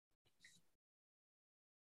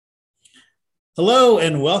Hello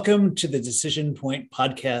and welcome to the Decision Point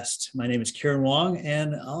podcast. My name is Kieran Wong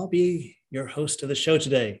and I'll be your host of the show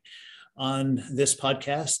today. On this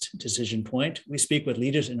podcast, Decision Point, we speak with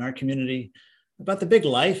leaders in our community about the big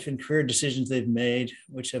life and career decisions they've made,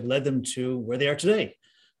 which have led them to where they are today,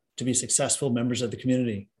 to be successful members of the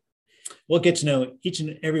community. We'll get to know each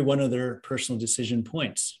and every one of their personal decision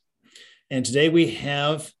points. And today we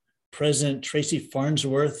have President Tracy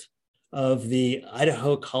Farnsworth of the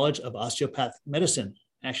Idaho College of Osteopathic Medicine.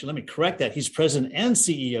 Actually, let me correct that. He's president and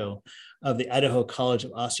CEO of the Idaho College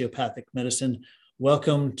of Osteopathic Medicine.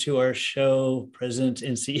 Welcome to our show, President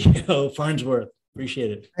and CEO Farnsworth.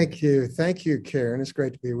 Appreciate it. Thank you. Thank you, Karen. It's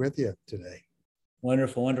great to be with you today.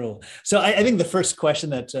 Wonderful, wonderful. So I think the first question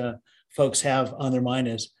that folks have on their mind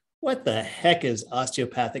is, what the heck is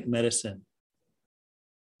osteopathic medicine?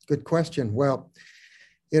 Good question. Well,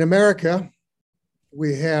 in America,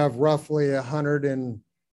 we have roughly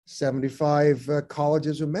 175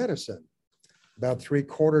 colleges of medicine. About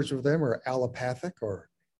 3/4 of them are allopathic or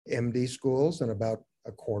MD schools, and about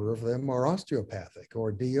 1/4 of them are osteopathic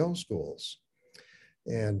or DO schools.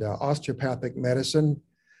 And osteopathic medicine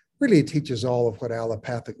really teaches all of what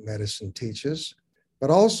allopathic medicine teaches, but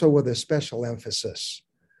also with a special emphasis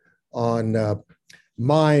on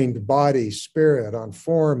mind, body, spirit, on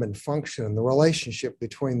form and function, and the relationship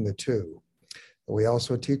between the two. We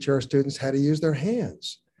also teach our students how to use their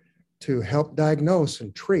hands to help diagnose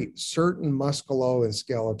and treat certain musculo and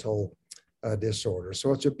skeletal disorders.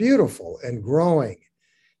 So it's a beautiful and growing,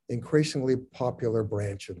 increasingly popular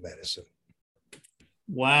branch of medicine.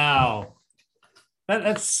 Wow.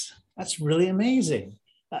 That's really amazing.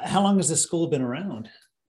 How long has this school been around?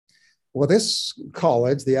 Well, this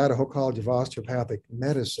college, the Idaho College of Osteopathic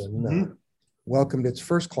Medicine, welcomed its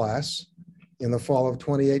first class in the fall of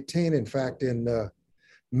 2018. In fact, in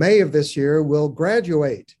May of this year, we'll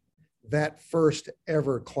graduate that first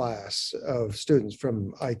ever class of students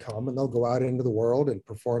from ICOM, and they'll go out into the world and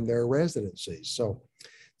perform their residencies. So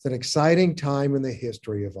it's an exciting time in the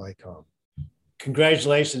history of ICOM.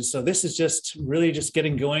 Congratulations. So this is just really just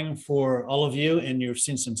getting going for all of you, and you've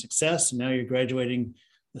seen some success, and now you're graduating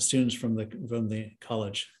the students from the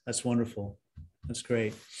college. That's wonderful. That's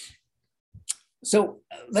great. So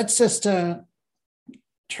let's just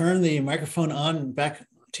turn the microphone on back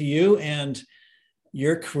to you and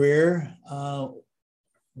your career.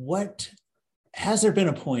 What has there been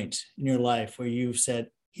a point in your life where you've said,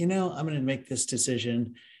 I'm going to make this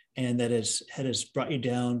decision, and that has brought you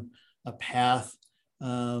down a path,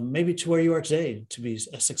 maybe to where you are today, to be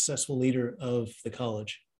a successful leader of the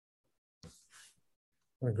college?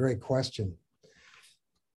 What a great question.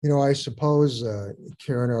 I suppose,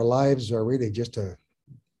 Karen, our lives are really just a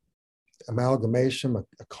amalgamation, a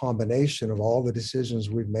combination of all the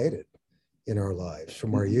decisions we've made it in our lives,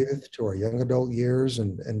 from our youth to our young adult years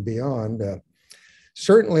and beyond.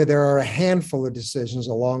 Certainly, there are a handful of decisions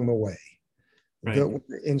along the way that were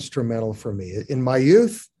instrumental for me. In my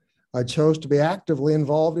youth, I chose to be actively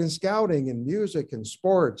involved in scouting and music and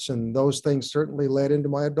sports, and those things certainly led into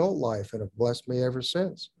my adult life and have blessed me ever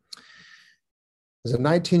since. As a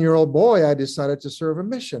 19-year-old boy, I decided to serve a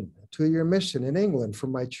 2-year mission in England for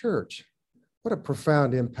my church. What a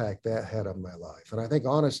profound impact that had on my life. And I think,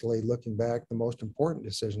 honestly, looking back, the most important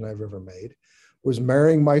decision I've ever made was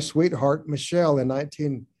marrying my sweetheart, Michelle, in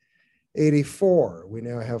 1984. We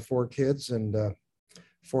now have 4 kids and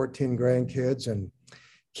 14 grandkids, and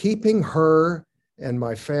keeping her and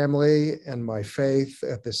my family and my faith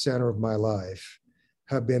at the center of my life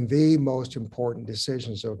have been the most important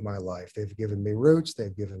decisions of my life. They've given me roots,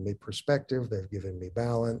 they've given me perspective, they've given me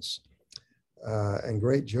balance, and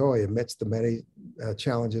great joy amidst the many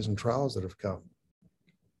challenges and trials that have come.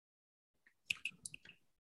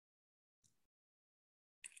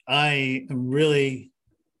 I am really,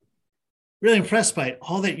 really impressed by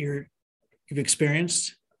all that you've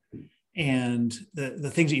experienced and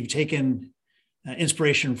the things that you've taken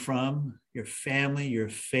inspiration from, your family, your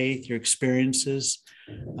faith, your experiences.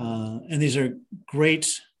 And these are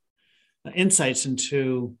great insights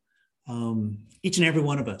into each and every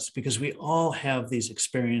one of us, because we all have these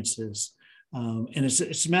experiences. And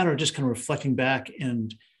it's a matter of just kind of reflecting back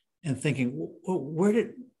and thinking, what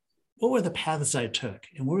were the paths I took?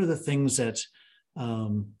 And what were the things that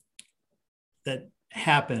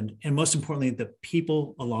happened? And most importantly, the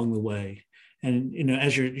people along the way. And,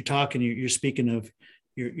 as you're talking, you're speaking of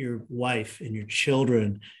your wife and your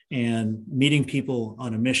children and meeting people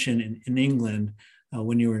on a mission in England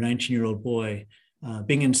when you were a 19-year-old boy,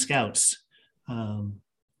 being in Scouts.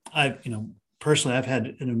 Personally, I've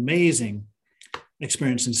had an amazing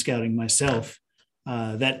experience in scouting myself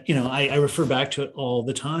that, I refer back to it all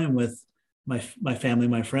the time with my family,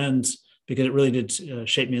 my friends, because it really did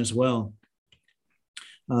shape me as well.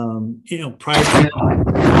 Prior to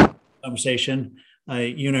the conversation,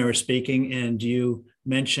 you and I were speaking, and you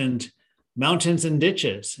mentioned mountains and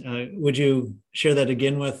ditches. Would you share that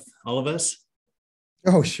again with all of us?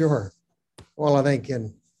 Oh, sure. Well, I think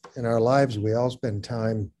in our lives, we all spend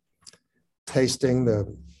time tasting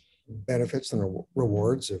the benefits and the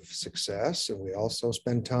rewards of success. And we also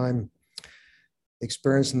spend time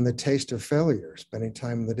experiencing the taste of failure, spending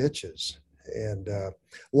time in the ditches. And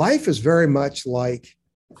life is very much like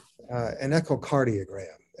an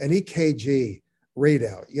echocardiogram, an EKG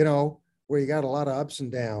readout, where you got a lot of ups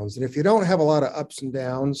and downs. And if you don't have a lot of ups and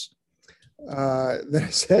downs, then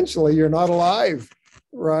essentially you're not alive,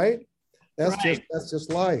 right? That's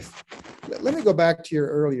just life. Let me go back to your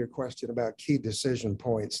earlier question about key decision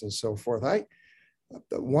points and so forth.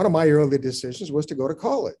 One of my early decisions was to go to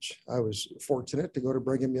college. I was fortunate to go to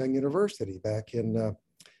Brigham Young University back in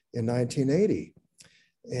 1980.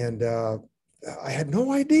 And I had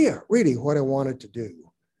no idea really what I wanted to do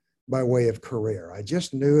by way of career. I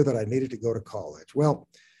just knew that I needed to go to college. Well,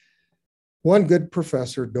 one good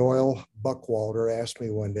professor, Doyle Buckwalter, asked me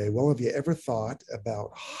one day, well, have you ever thought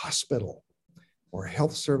about hospital or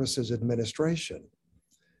health services administration?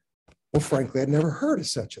 Well, frankly, I'd never heard of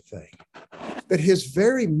such a thing. But his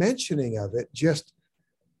very mentioning of it just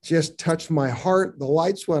touched my heart. The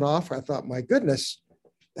lights went off. I thought, my goodness,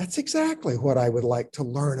 that's exactly what I would like to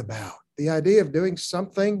learn about. The idea of doing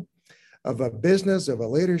something of a business, of a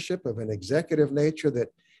leadership, of an executive nature that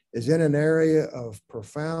is in an area of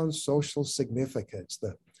profound social significance,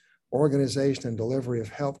 the organization and delivery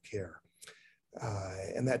of healthcare.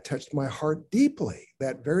 And that touched my heart deeply,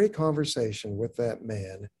 that very conversation with that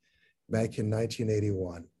man back in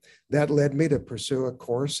 1981. That led me to pursue a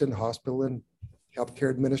course in hospital and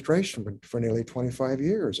healthcare administration for nearly 25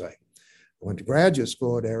 years. I went to graduate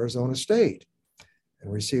school at Arizona State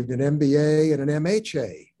and received an MBA and an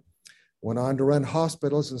MHA. Went on to run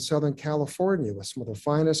hospitals in Southern California with some of the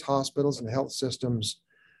finest hospitals and health systems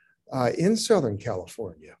in Southern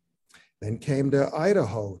California. Then came to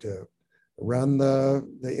Idaho to run the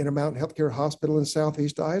Intermountain Healthcare Hospital in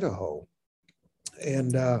Southeast Idaho.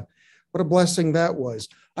 And what a blessing that was.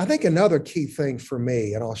 I think another key thing for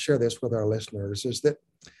me, and I'll share this with our listeners, is that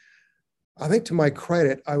I think to my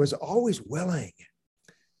credit, I was always willing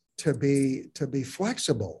to be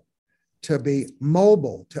flexible, to be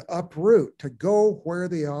mobile, to uproot, to go where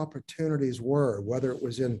the opportunities were, whether it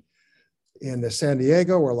was in San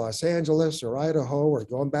Diego or Los Angeles or Idaho, or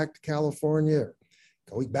going back to California, or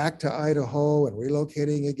going back to Idaho and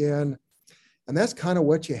relocating again. And that's kind of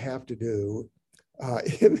what you have to do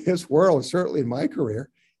in this world, certainly in my career.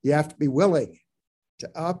 You have to be willing to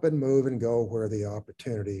up and move and go where the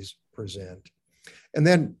opportunities present. And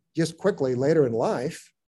then just quickly later in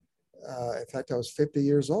life, in fact, I was 50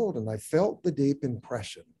 years old and I felt the deep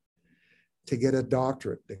impression to get a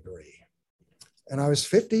doctorate degree. And I was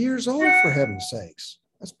 50 years old, for heaven's sakes.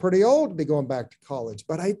 That's pretty old to be going back to college,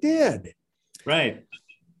 but I did. Right.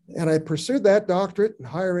 And I pursued that doctorate in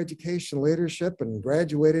higher education leadership and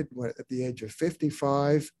graduated at the age of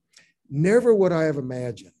 55. Never would I have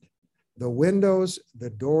imagined the windows, the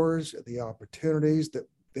doors, the opportunities that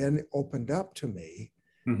then opened up to me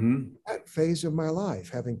that phase of my life,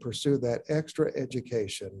 having pursued that extra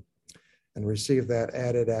education and received that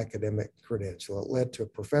added academic credential. It led to a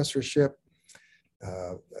professorship,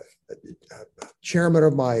 chairman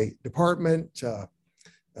of my department,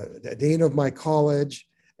 dean of my college,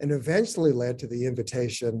 and eventually led to the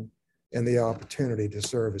invitation and the opportunity to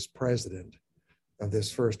serve as president of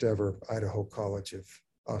this first ever Idaho College of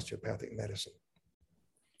Osteopathic Medicine.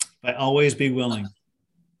 But always be willing.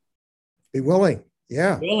 Be willing,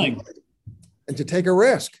 yeah. Willing. And to take a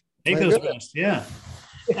risk. Take those risks, yeah.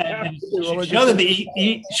 And show that the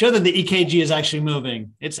EKG is actually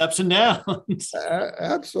moving. It's ups and downs.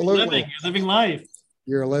 Absolutely. You're living life.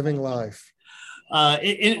 You're living life.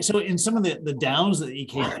 So in some of the downs of the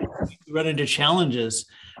EKG, you run into challenges.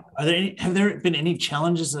 Have there been any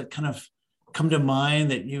challenges that kind of come to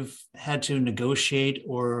mind that you've had to negotiate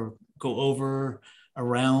or go over,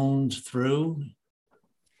 around, through?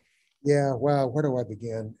 Yeah, wow, where do I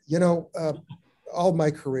begin? All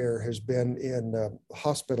my career has been in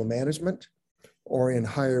hospital management or in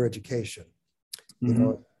higher education.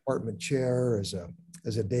 Department chair as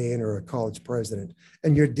a dean or a college president,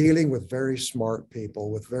 and you're dealing with very smart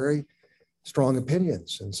people with very strong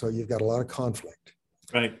opinions, and so you've got a lot of conflict.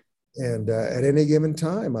 Right. And at any given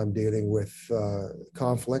time, I'm dealing with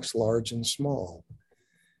conflicts large and small.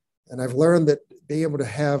 And I've learned that being able to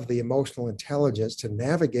have the emotional intelligence to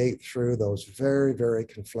navigate through those very, very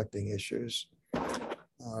conflicting issues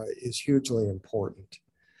is hugely important.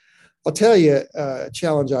 I'll tell you a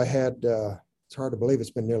challenge I had, it's hard to believe it's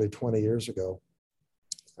been nearly 20 years ago.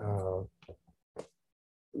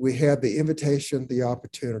 We had the invitation, the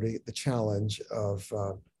opportunity, the challenge of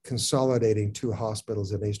consolidating 2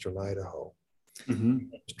 hospitals in eastern Idaho. Mm-hmm.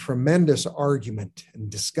 Tremendous argument and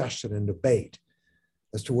discussion and debate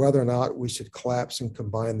as to whether or not we should collapse and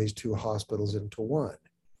combine these 2 hospitals into one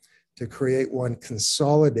to create one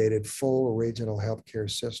consolidated full regional healthcare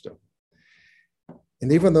system.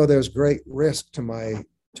 And even though there's great risk to my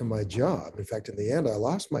job, in fact, in the end, I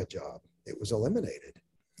lost my job. It was eliminated.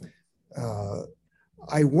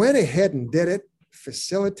 I went ahead and did it,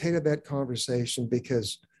 facilitated that conversation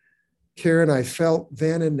because, Karen, I felt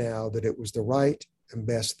then and now that it was the right and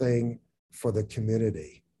best thing for the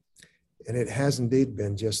community. And it has indeed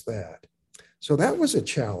been just that. So that was a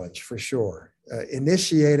challenge for sure,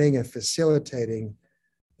 initiating and facilitating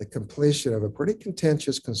the completion of a pretty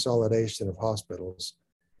contentious consolidation of hospitals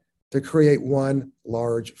to create one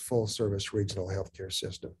large full-service regional healthcare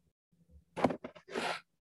system.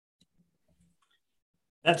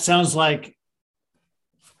 That sounds like,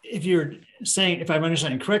 if you're saying, if I'm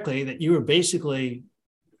understanding correctly, that you were basically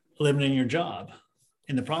eliminating your job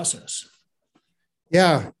in the process.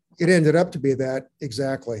 Yeah, it ended up to be that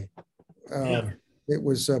exactly. Yeah. It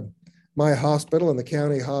was my hospital and the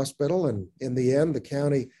county hospital. And in the end, the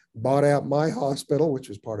county bought out my hospital, which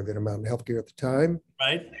was part of Intermountain Healthcare at the time.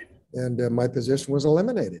 Right. And my position was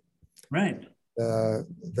eliminated. Right.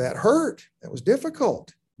 That hurt. That was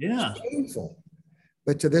difficult. Yeah. It was painful.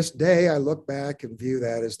 But to this day, I look back and view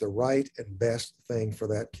that as the right and best thing for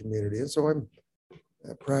that community. And so I'm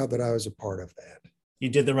proud that I was a part of that. You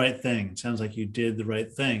did the right thing. It sounds like you did the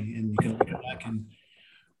right thing. And you can look back and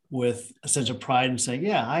with a sense of pride and say,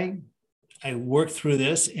 yeah, I worked through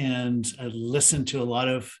this and I listened to a lot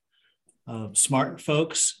of smart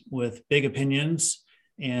folks with big opinions.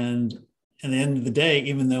 And at the end of the day,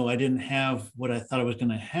 even though I didn't have what I thought I was going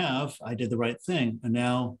to have, I did the right thing. And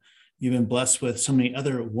now you've been blessed with so many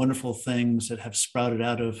other wonderful things that have sprouted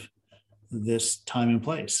out of this time and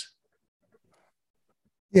place.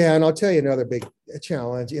 Yeah, and I'll tell you another big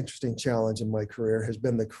challenge, interesting challenge in my career has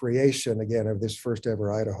been the creation, again, of this first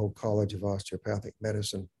ever Idaho College of Osteopathic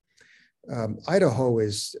Medicine. Idaho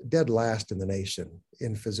is dead last in the nation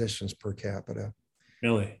in physicians per capita.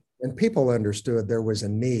 Really? And people understood there was a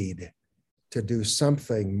need to do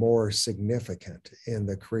something more significant in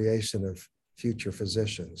the creation of future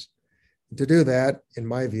physicians. To do that, in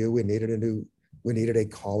my view, we needed a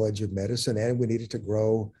college of medicine, and we needed to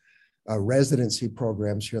grow residency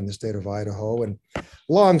programs here in the state of Idaho. And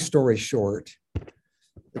long story short,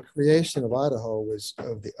 the creation of Idaho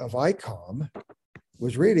of ICOM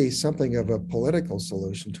was really something of a political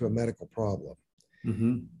solution to a medical problem.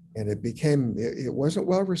 Mm-hmm. And it wasn't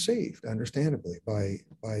well received, understandably, by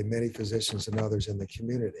many physicians and others in the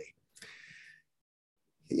community.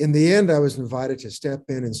 In the end, I was invited to step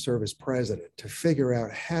in and serve as president to figure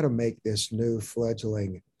out how to make this new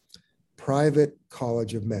fledgling private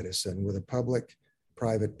college of medicine with a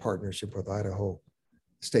public-private partnership with Idaho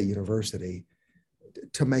State University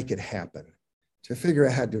to make it happen, to figure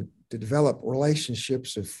out how to develop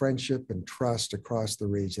relationships of friendship and trust across the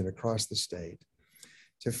region, across the state,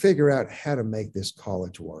 to figure out how to make this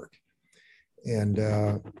college work. And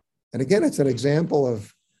again, it's an example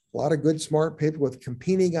of a lot of good, smart people with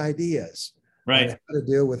competing ideas right. on how to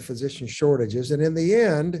deal with physician shortages. And in the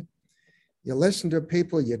end, you listen to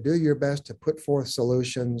people, you do your best to put forth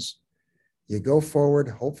solutions, you go forward,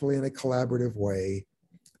 hopefully in a collaborative way.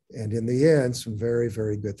 And in the end, some very,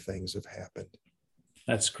 very good things have happened.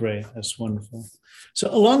 That's great. That's wonderful.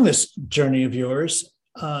 So along this journey of yours,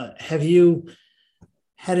 have you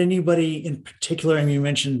had anybody in particular, and you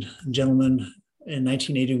mentioned a gentleman in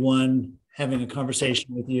 1981 having a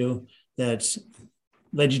conversation with you that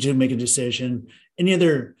led you to make a decision? Any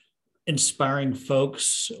other inspiring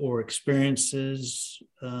folks or experiences,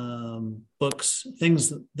 books,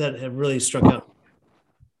 things that have really struck out?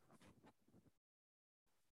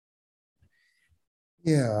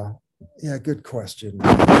 Yeah, good question.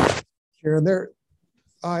 Karen,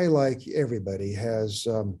 I, like everybody, has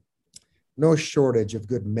no shortage of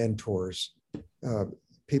good mentors,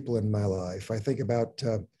 people in my life. I think about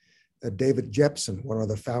David Jepson, one of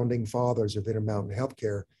the founding fathers of Intermountain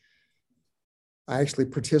Healthcare. I actually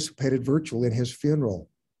participated virtually in his funeral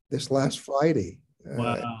this last Friday.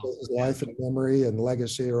 Wow. His life and memory and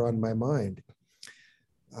legacy are on my mind.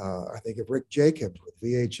 I think of Rick Jacobs with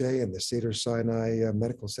VHA and the Cedars-Sinai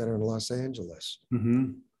Medical Center in Los Angeles.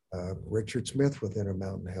 Mm-hmm. Richard Smith with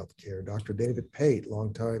Intermountain Healthcare, Dr. David Pate,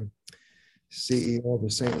 longtime CEO of the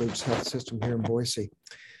St. Luke's Health System here in Boise.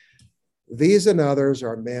 These and others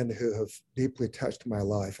are men who have deeply touched my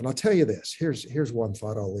life. And I'll tell you this, here's one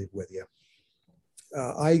thought I'll leave with you.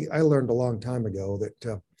 I learned a long time ago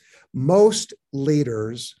that most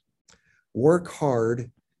leaders work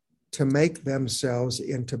hard to make themselves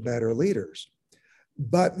into better leaders.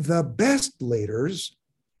 But the best leaders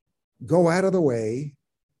go out of the way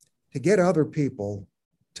to get other people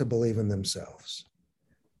to believe in themselves.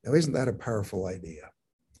 Now, isn't that a powerful idea?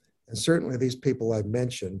 And certainly these people I've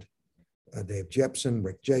mentioned, Dave Jepson,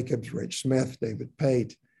 Rick Jacobs, Rich Smith, David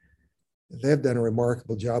Pate, they've done a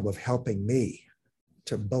remarkable job of helping me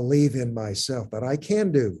to believe in myself that I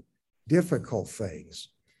can do difficult things.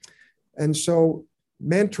 And so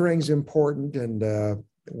mentoring is important, and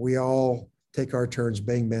we all take our turns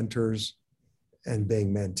being mentors and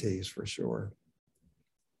being mentees for sure.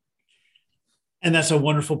 And that's a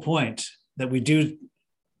wonderful point, that we do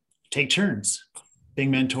take turns being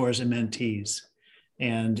mentors and mentees.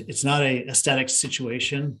 And it's not a static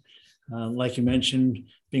situation. Like you mentioned,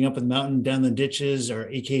 being up in the mountain, down the ditches, or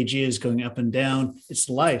EKG is going up and down. It's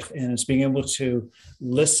life, and it's being able to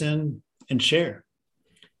listen and share.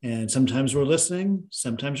 And sometimes we're listening,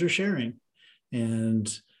 sometimes we're sharing.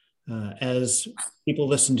 And as people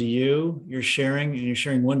listen to you, you're sharing, and you're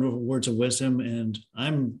sharing wonderful words of wisdom. And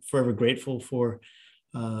I'm forever grateful for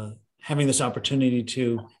having this opportunity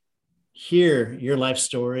to hear your life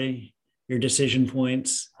story, your decision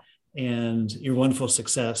points, and your wonderful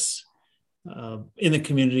success in the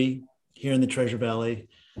community here in the Treasure Valley,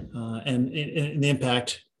 and in the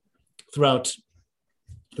impact throughout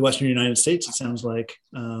the Western United States, it sounds like,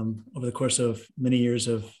 over the course of many years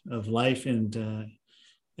of life and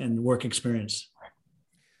work experience.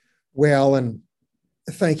 Well, and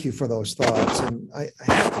thank you for those thoughts. And I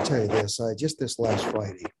have to tell you this, just this last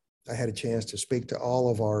Friday, I had a chance to speak to all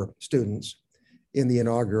of our students in the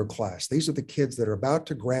inaugural class. These are the kids that are about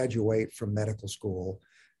to graduate from medical school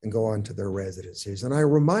and go on to their residencies. And I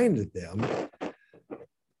reminded them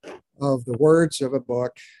of the words of a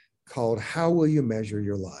book called How Will You Measure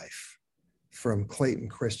Your Life from Clayton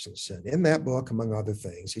Christensen. In that book, among other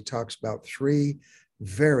things, he talks about three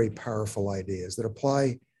very powerful ideas that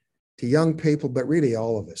apply to young people, but really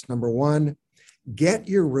all of us. Number one, get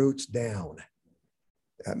your roots down,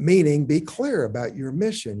 meaning be clear about your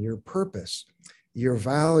mission, your purpose, your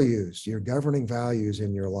values, your governing values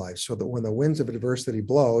in your life, so that when the winds of adversity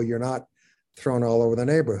blow, you're not thrown all over the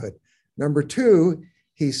neighborhood. Number two,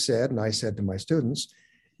 he said, and I said to my students,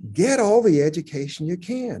 get all the education you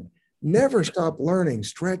can. Never stop learning,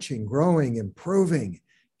 stretching, growing, improving,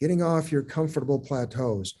 getting off your comfortable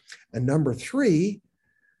plateaus. And number three,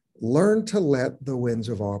 learn to let the winds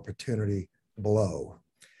of opportunity blow.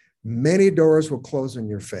 Many doors will close in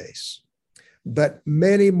your face, but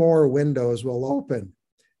many more windows will open.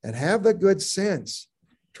 And have the good sense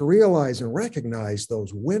to realize and recognize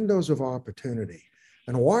those windows of opportunity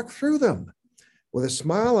and walk through them with a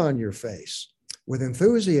smile on your face, with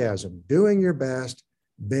enthusiasm, doing your best,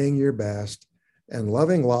 being your best, and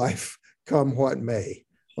loving life come what may.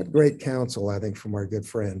 What great counsel, I think, from our good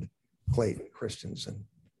friend, Clayton Christensen.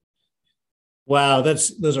 Wow,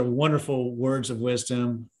 those are wonderful words of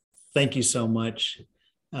wisdom. Thank you so much.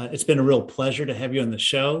 It's been a real pleasure to have you on the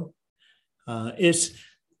show. If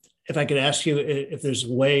I could ask you if there's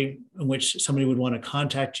a way in which somebody would want to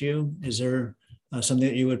contact you, is there something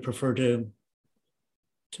that you would prefer to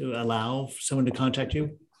allow someone to contact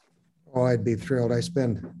you? Oh, I'd be thrilled. I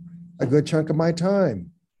spend a good chunk of my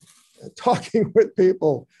time talking with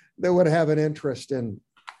people that would have an interest in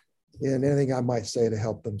anything I might say to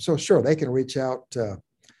help them. So sure, they can reach out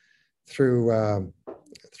through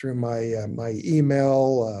my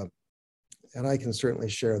email, and I can certainly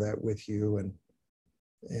share that with you,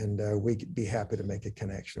 and we could be happy to make a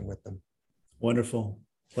connection with them. Wonderful.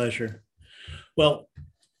 Pleasure. Well,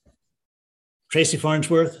 Tracy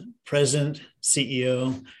Farnsworth, President,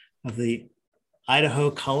 CEO of the Idaho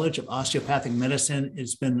College of Osteopathic Medicine.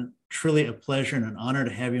 It's been truly a pleasure and an honor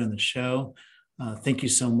to have you on the show. Thank you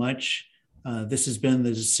so much. This has been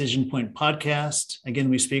the Decision Point podcast. Again,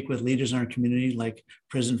 we speak with leaders in our community like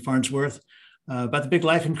President Farnsworth about the big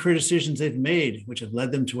life and career decisions they've made, which have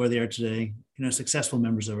led them to where they are today, successful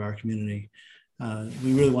members of our community.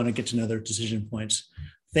 We really want to get to know their decision points.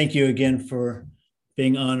 Thank you again for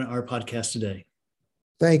being on our podcast today.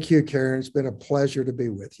 Thank you, Karen. It's been a pleasure to be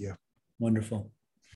with you. Wonderful.